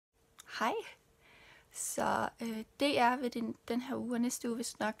Hej. Så det er ved den her uge og næste uge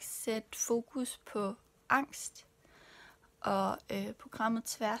vist nok sætte fokus på angst. Og programmet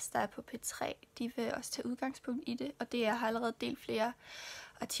Tværs, der er på P3, de vil også tage udgangspunkt i det. Og jeg har allerede delt flere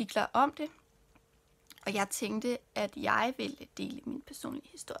artikler om det. Og jeg tænkte, at jeg ville dele min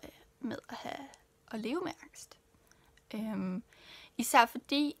personlige historie med at leve med angst. Især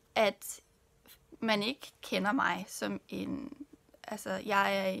fordi, at man ikke kender mig som en... Altså,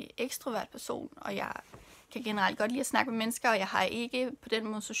 jeg er en ekstrovert person, og jeg kan generelt godt lide at snakke med mennesker, og jeg har ikke på den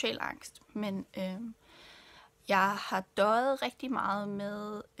måde social angst. Men jeg har døjet rigtig meget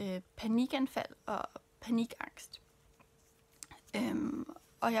med panikanfald og panikangst.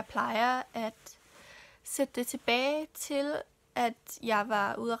 Og jeg plejer at sætte det tilbage til, at jeg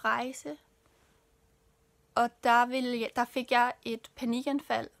var ude at rejse. Og der fik jeg et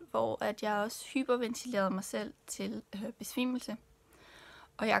panikanfald, hvor at jeg også hyperventilerede mig selv til besvimelse.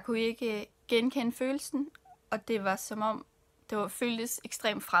 Og jeg kunne ikke genkende følelsen, og det var som om, føltes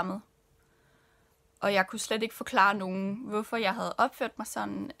ekstremt fremmed. Og jeg kunne slet ikke forklare nogen, hvorfor jeg havde opført mig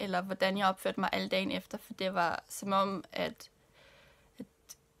sådan, eller hvordan jeg opførte mig alle dagen efter, for det var som om, at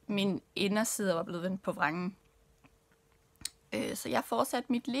min inderside var blevet vendt på vrangen. Så jeg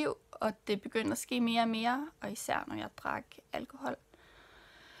fortsatte mit liv, og det begyndte at ske mere og mere, og især når jeg drak alkohol,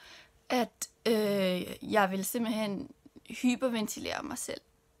 at jeg ville simpelthen hyperventilere mig selv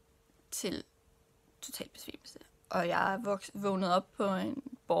til total besvimelse. Og jeg vågnede op på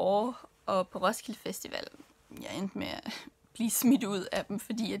en borger og på Roskilde Festival. Jeg endte med at blive smidt ud af dem,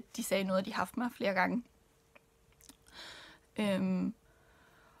 fordi at de sagde noget, at de har haft mig flere gange.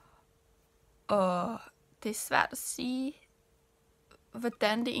 Og det er svært at sige,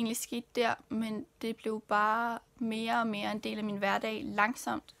 hvordan det egentlig skete der, men det blev bare mere og mere en del af min hverdag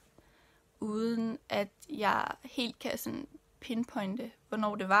langsomt, uden at jeg helt kan sådan pinpointe,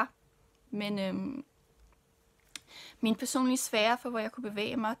 hvornår det var. Men min personlige sfære for, hvor jeg kunne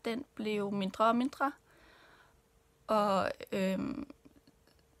bevæge mig, den blev mindre og mindre. Og af en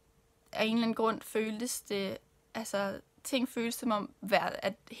eller anden grund føltes det, altså ting føles som om,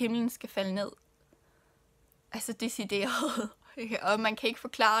 at himlen skal falde ned. Altså decideret. Og man kan ikke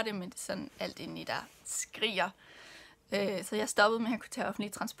forklare det, men det er sådan alt indeni, der skriger. Så jeg stoppede med at kunne tage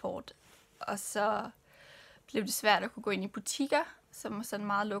offentlig transport. Og så blev det svært at kunne gå ind i butikker, som var sådan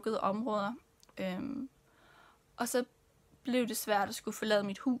meget lukkede områder. Og så blev det svært at skulle forlade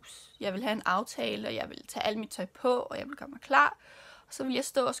mit hus. Jeg ville have en aftale, og jeg ville tage alt mit tøj på, og jeg ville gøre mig klar. Og så ville jeg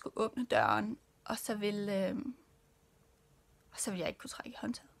stå og skulle åbne døren, og så ville jeg ikke kunne trække i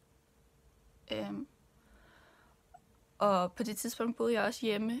håndtaget. Og på det tidspunkt boede jeg også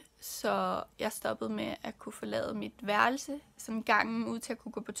hjemme, så jeg stoppede med at kunne forlade mit værelse. Sådan gangen ud til at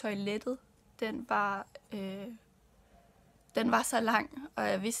kunne gå på toilettet, den var så lang, og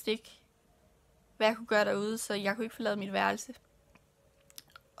jeg vidste ikke, hvad jeg kunne gøre derude, så jeg kunne ikke forlade mit værelse.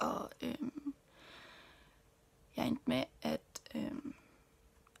 Og jeg endte med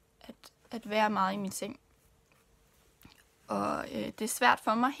at være meget i min seng. Og det er svært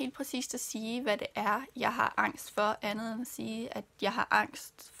for mig helt præcist at sige, hvad det er, jeg har angst for, andet end at sige, at jeg har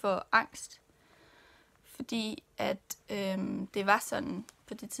angst for angst. Fordi at det var sådan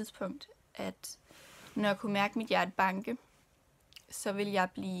på det tidspunkt, at når jeg kunne mærke mit hjerte banke, så ville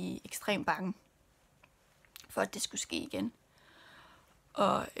jeg blive ekstremt bange for, at det skulle ske igen.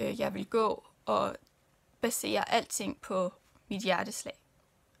 Og jeg ville gå og basere alting på mit hjerteslag.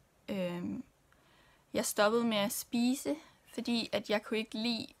 Jeg stoppede med at spise, fordi at jeg kunne ikke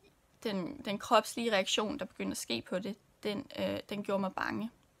lide den kropslige reaktion, der begyndte at ske på det. Den gjorde mig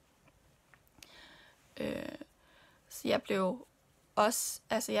bange. Så jeg blev også,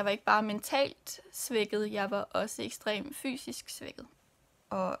 altså jeg var ikke bare mentalt svækket, jeg var også ekstremt fysisk svækket.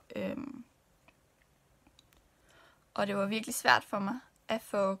 Og det var virkelig svært for mig at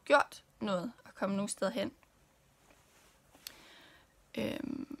få gjort noget og komme nogen steder hen.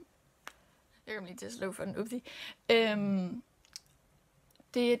 Jeg kommer lige til at slå for den. Upsi.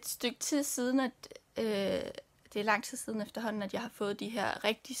 Det er et stykke tid siden, det er lang tid siden efterhånden, at jeg har fået de her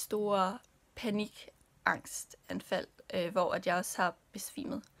rigtig store panikangstanfald, hvor at jeg også har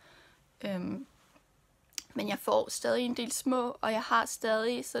besvimet. Men jeg får stadig en del små, og jeg har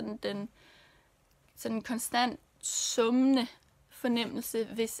stadig sådan en konstant summende fornemmelse,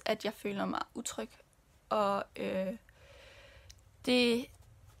 hvis at jeg føler mig utryg. Og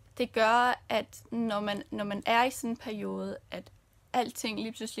det gør, at når man er i sådan en periode, at alting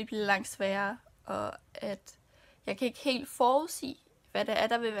lige pludselig bliver langt sværere, og at jeg kan ikke helt forudsige, hvad det er,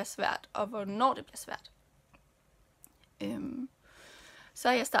 der vil være svært, og hvornår det bliver svært. Så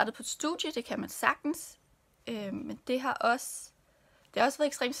er jeg startet på et studie, det kan man sagtens, men det har også Det har også været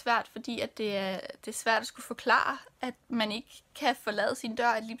ekstremt svært, fordi at det er svært at skulle forklare, at man ikke kan forlade sin dør,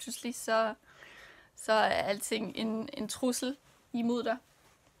 at lige pludselig så er alting en trussel imod dig.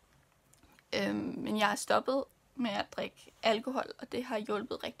 Men jeg har stoppet med at drikke alkohol, og det har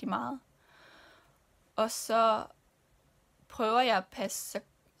hjulpet rigtig meget. Og så prøver jeg at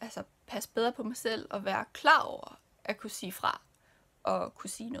passe bedre på mig selv og være klar over at kunne sige fra og kunne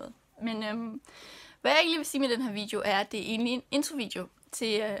sige noget. Men hvad jeg egentlig vil sige med den her video, er, at det er egentlig en introvideo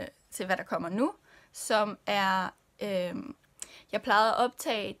til hvad der kommer nu, som er, jeg plejede at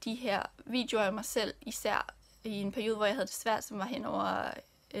optage de her videoer af mig selv, især i en periode, hvor jeg havde det svært, som var hen over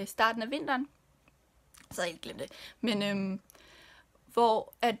starten af vinteren. Så havde jeg ikke glemt det. Men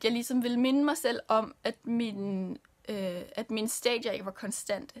hvor at jeg ligesom ville minde mig selv om, at mine stadier ikke var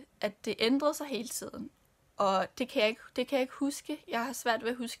konstante. At det ændrede sig hele tiden. Og det kan jeg ikke huske. Jeg har svært ved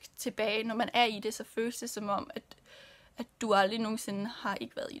at huske tilbage. Når man er i det, så føles det som om, at du aldrig nogensinde har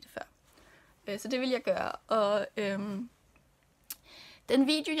ikke været i det før. Så det vil jeg gøre. Og den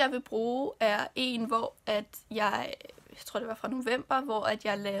video, jeg vil bruge, er en, hvor at jeg tror det var fra november, hvor at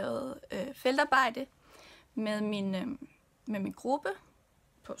jeg lavede feltarbejde med min gruppe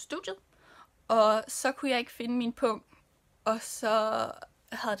på studiet. Og så kunne jeg ikke finde min punkt. Og så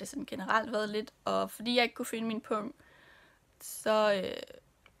havde det sådan generelt været lidt. Og fordi jeg ikke kunne finde min punkt, så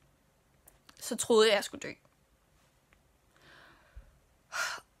troede jeg skulle dø.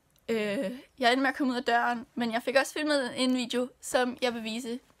 Jeg endte med at komme ud af døren, men jeg fik også filmet en video, som jeg vil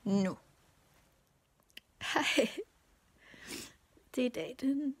vise nu. Hej. Det er i dag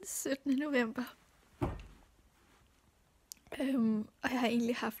den 17. november. Og jeg har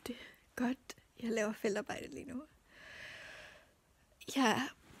egentlig haft det godt. Jeg laver feltarbejde lige nu. Jeg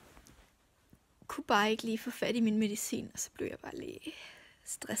kunne bare ikke lige få fat i min medicin, og så blev jeg bare lige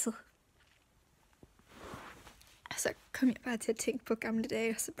stresset. Og så kom jeg bare til at tænke på gamle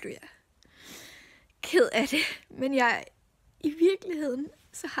dage, og så blev jeg ked af det. Men i virkeligheden,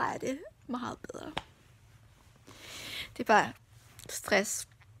 så har jeg det meget bedre. Det er bare stress.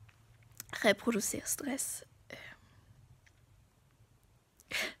 Reproducere stress.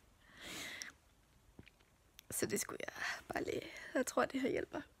 Så det skulle jeg bare lige. Jeg tror, det her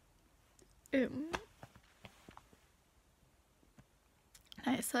hjælper.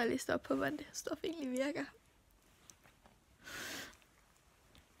 Nej, så har jeg lige stoppet på, hvordan det her stof egentlig virker.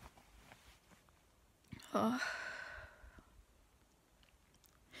 Og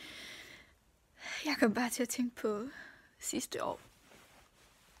jeg kom bare til at tænke på sidste år.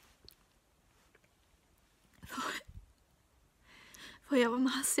 Hvor jeg var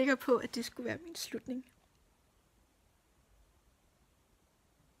meget sikker på, at det skulle være min slutning.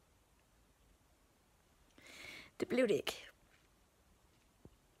 Det blev det ikke.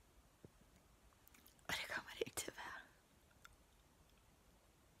 Og det kommer det ikke til at være.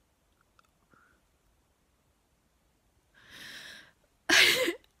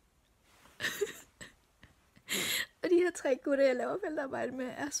 Og de her 3 gutter, jeg laver feltarbejde med,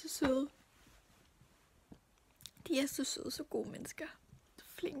 er så søde. De er så søde, så gode mennesker.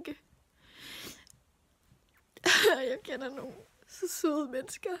 Flinke. Jeg kender nogle så søde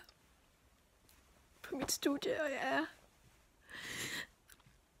mennesker på mit studie, og jeg er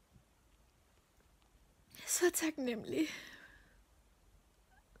så taknemmelig.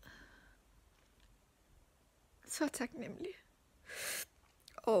 Så taknemmelig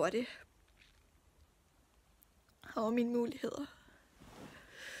over det. Over mine muligheder.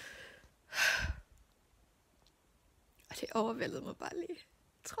 Og det overvældede mig bare lige,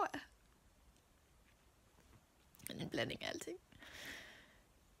 tror jeg. Men en blanding af alting.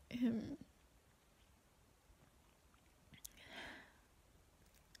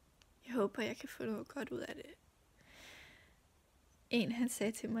 Jeg håber, jeg kan få noget godt ud af det. Han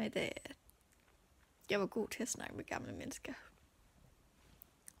sagde til mig i dag, at jeg var god til at snakke med gamle mennesker.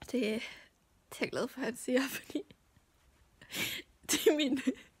 Det er jeg glad for, at han siger, fordi det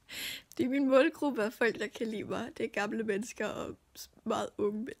er min målgruppe af folk, der kan lide mig. Det er gamle mennesker og meget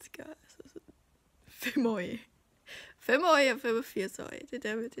unge mennesker. Altså sådan 5-årige. 5-årige og 85-årige. Det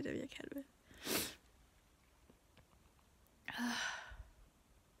er der, jeg kan det.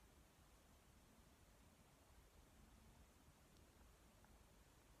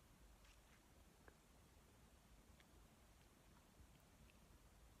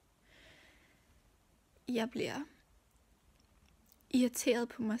 Jeg bliver irriteret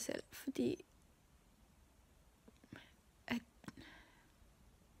på mig selv, fordi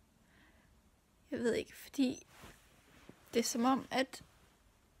jeg ved ikke, fordi det er som om, at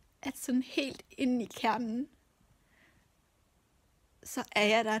sådan helt inde i kernen, så er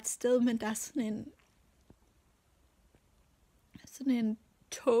jeg der et sted, men der er sådan sådan en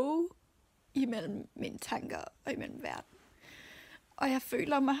tog imellem mine tanker og imellem verden. Og jeg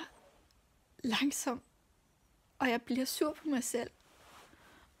føler mig langsom, og jeg bliver sur på mig selv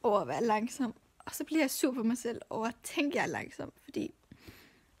over at være langsom. Og så bliver jeg sur på mig selv over at tænke, jeg er langsom, fordi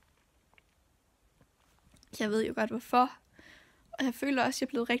jeg ved jo godt hvorfor. Og jeg føler også, at jeg er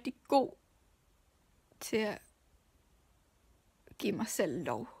blevet rigtig god til at give mig selv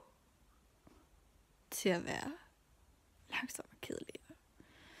lov til at være langsom og kedelig.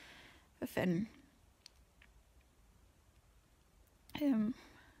 Hvad fanden?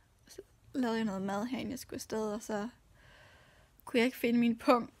 Så lavede jeg noget mad herinde, jeg skulle afsted, og så kunne jeg ikke finde min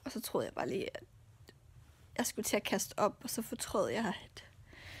punkt, og så troede jeg bare lige, at jeg skulle til at kaste op, og så fortrød jeg,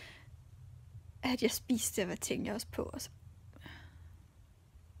 at jeg spiste, hvad tænkte jeg også på, og så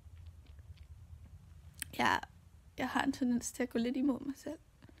jeg har en tendens til at gå lidt imod mig selv.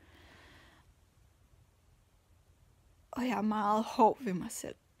 Og jeg er meget hård ved mig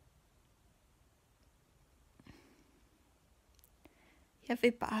selv. Jeg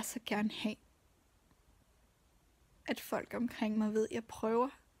vil bare så gerne have, at folk omkring mig ved, at jeg prøver.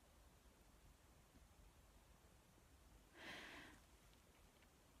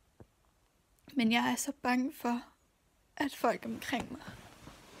 Men jeg er så bange for, at folk omkring mig,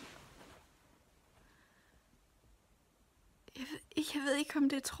 jeg ved ikke, om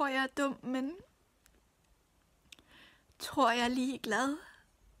det tror jeg er dum, men tror jeg er ligeglad?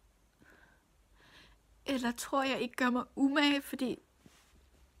 Eller tror jeg ikke gør mig umage, fordi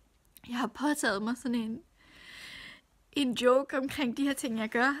jeg har påtaget mig sådan en joke omkring de her ting, jeg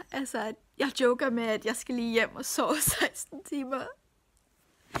gør. Altså, at jeg joker med, at jeg skal lige hjem og sove 16 timer.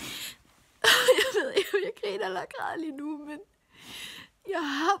 Jeg ved ikke, om jeg griner eller græder lige nu, men jeg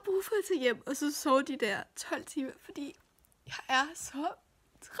har brug for at tage hjem og så sove de der 12 timer, fordi jeg er så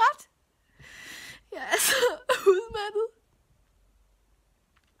træt. Jeg er så udmattet.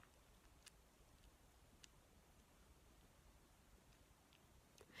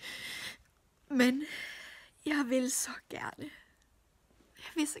 Men jeg vil så gerne.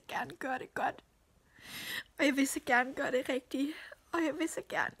 Jeg vil så gerne gøre det godt. Og jeg vil så gerne gøre det rigtigt. Og jeg vil så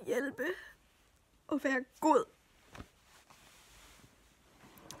gerne hjælpe og være god.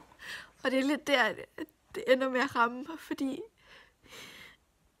 Og det er lidt der, det ender med at ramme mig, fordi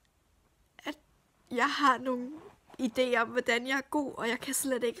at jeg har nogle idéer om, hvordan jeg er god, og jeg kan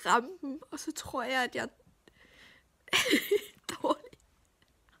slet ikke ramme dem. Og så tror jeg, at jeg er dårlig.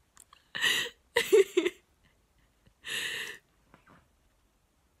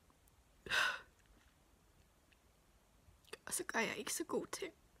 Og så gør jeg ikke så gode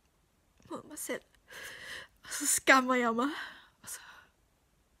ting mod mig selv. Og så skammer jeg mig. Og så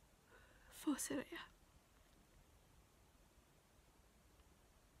fortsætter jeg.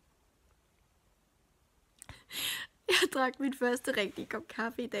 Jeg drak min første rigtige kop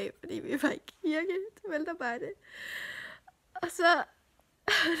kaffe i dag, fordi vi var i kirke til vælterarbejde. Og så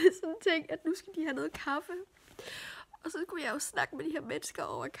er det sådan en ting, at nu skal de have noget kaffe. Og så skulle jeg jo snakke med de her mennesker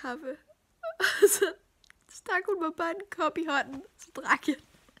over kaffe. Og så stak hun mig bare en kop i hånden, så drak jeg.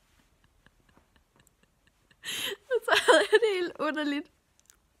 Og så havde jeg det helt underligt.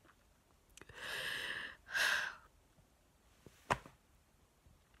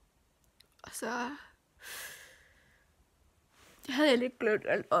 Og så havde jeg lidt glemt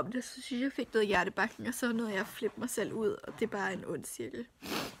alt om det, så synes jeg fik noget hjertebanken, og så nåede jeg at flippe mig selv ud, og det er bare en ond cirkel.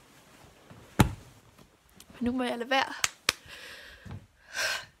 Men nu må jeg lade være.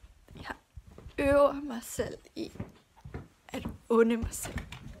 Jeg øver mig selv i at unde mig selv.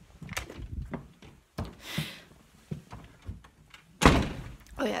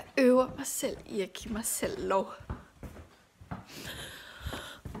 Og jeg øver mig selv i at give mig selv lov.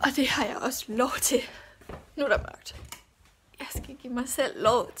 Og det har jeg også lov til. Nu er der mørkt. Jeg skal give mig selv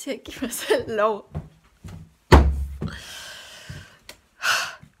lov til at give mig selv lov.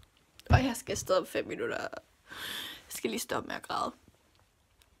 Og jeg skal afsted om 5 minutter. Jeg skal lige stoppe med at græde.